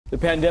The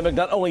pandemic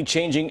not only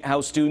changing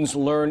how students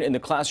learn in the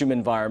classroom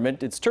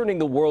environment, it's turning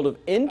the world of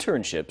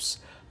internships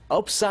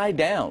upside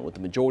down. With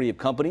the majority of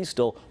companies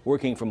still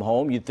working from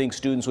home, you'd think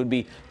students would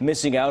be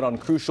missing out on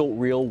crucial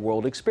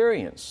real-world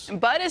experience.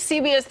 But as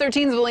CBS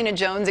 13's Valina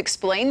Jones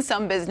explains,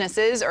 some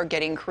businesses are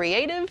getting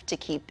creative to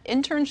keep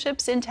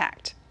internships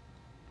intact.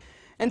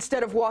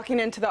 Instead of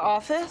walking into the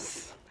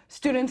office,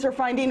 students are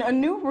finding a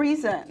new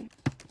reason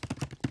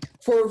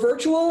for a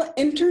virtual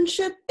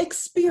internship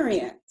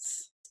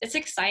experience. It's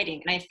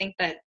exciting, and I think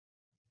that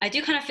I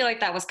do kind of feel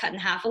like that was cut in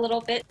half a little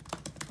bit.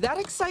 That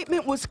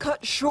excitement was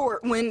cut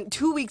short when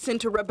 2 weeks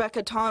into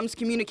Rebecca Tom's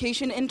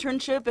communication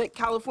internship at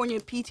California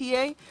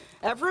PTA,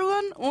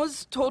 everyone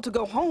was told to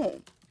go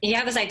home. You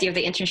have this idea of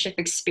the internship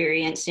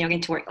experience, getting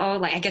to work,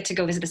 I get to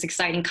go visit this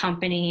exciting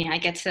company, I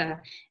get to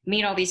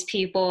meet all these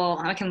people,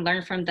 I can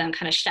learn from them,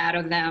 kind of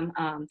shadow them,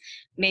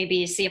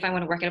 maybe see if I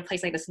want to work at a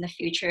place like this in the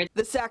future.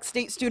 The Sac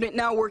State student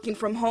now working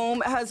from home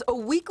has a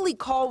weekly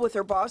call with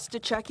her boss to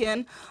check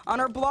in on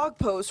her blog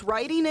posts,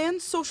 writing, and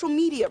social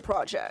media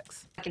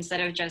projects. Instead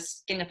of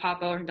just getting to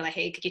pop over and be like,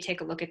 hey, could you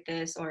take a look at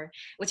this? Or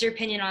what's your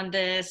opinion on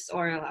this?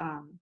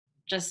 Or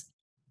just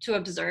to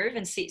observe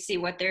and see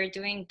what they're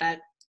doing,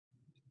 that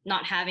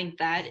not having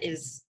that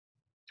is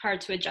hard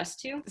to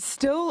adjust to.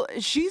 Still,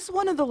 she's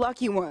one of the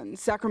lucky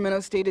ones. Sacramento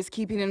State is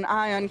keeping an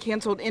eye on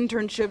canceled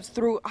internships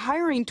through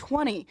Hiring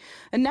 20,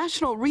 a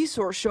national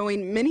resource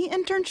showing many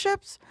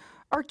internships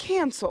are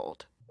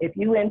canceled. If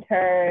you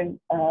intern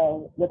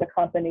with a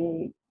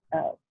company,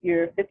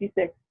 you're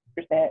 56%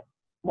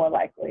 more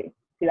likely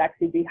to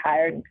actually be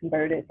hired and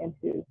converted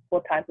into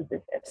full-time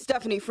positions.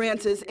 Stephanie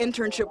Francis,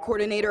 internship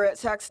coordinator at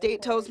Sac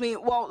State, tells me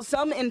while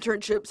some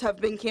internships have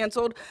been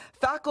canceled,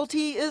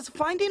 faculty is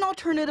finding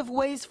alternative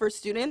ways for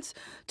students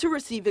to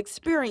receive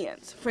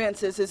experience.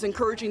 Francis is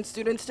encouraging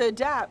students to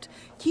adapt,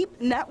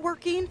 keep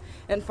networking,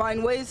 and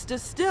find ways to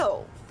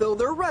still fill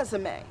their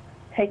resume.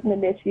 Taking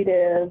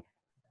initiative,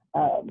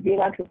 being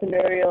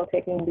entrepreneurial,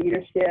 taking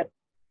leadership,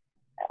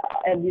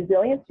 and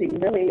resiliency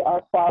really are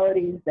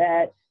qualities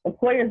that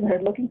employers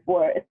are looking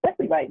for,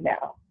 especially right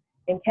now,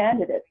 in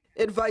candidates.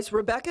 Advice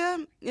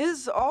Rebecca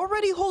is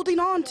already holding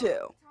on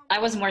to. I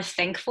was more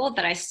thankful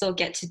that I still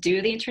get to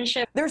do the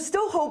internship. There's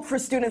still hope for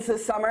students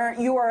this summer.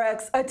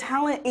 URX, a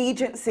talent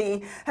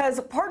agency, has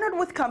partnered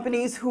with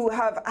companies who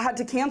have had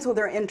to cancel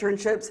their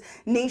internships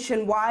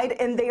nationwide,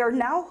 and they are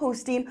now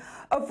hosting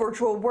a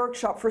virtual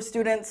workshop for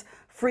students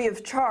free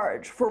of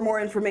charge. For more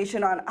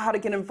information on how to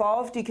get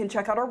involved, you can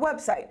check out our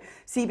website,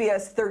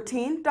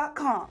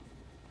 cbs13.com.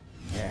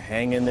 Yeah,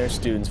 hang in there,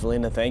 students.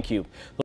 Valina, thank you.